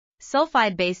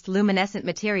sulfide-based luminescent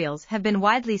materials have been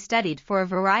widely studied for a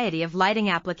variety of lighting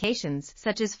applications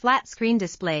such as flat-screen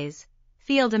displays,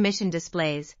 field emission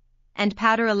displays, and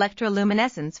powder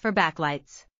electroluminescence for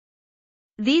backlights.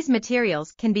 These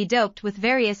materials can be doped with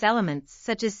various elements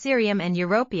such as cerium and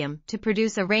europium to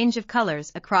produce a range of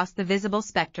colors across the visible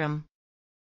spectrum.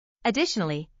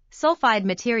 Additionally, sulfide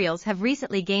materials have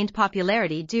recently gained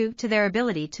popularity due to their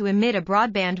ability to emit a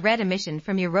broadband red emission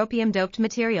from europium-doped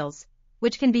materials,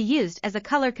 which can be used as a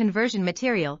color conversion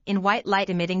material in white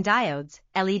light-emitting diodes,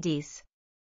 LEDs.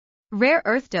 Rare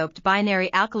earth-doped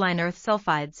binary alkaline earth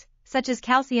sulfides, such as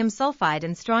calcium sulfide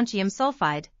and strontium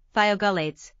sulfide,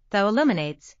 thiogulates,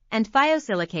 photoluminescence, and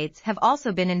thiosilicates have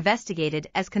also been investigated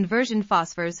as conversion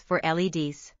phosphors for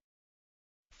LEDs.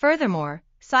 Furthermore,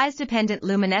 size-dependent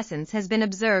luminescence has been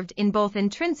observed in both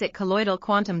intrinsic colloidal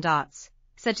quantum dots,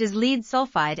 such as lead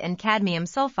sulfide and cadmium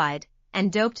sulfide,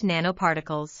 and doped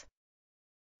nanoparticles.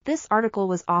 This article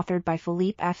was authored by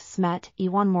Philippe F. Smet,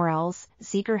 Iwan Moreels,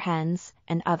 Zeger Hens,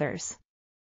 and others.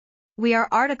 We are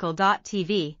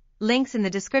RTCLTV, links in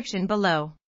the description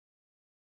below.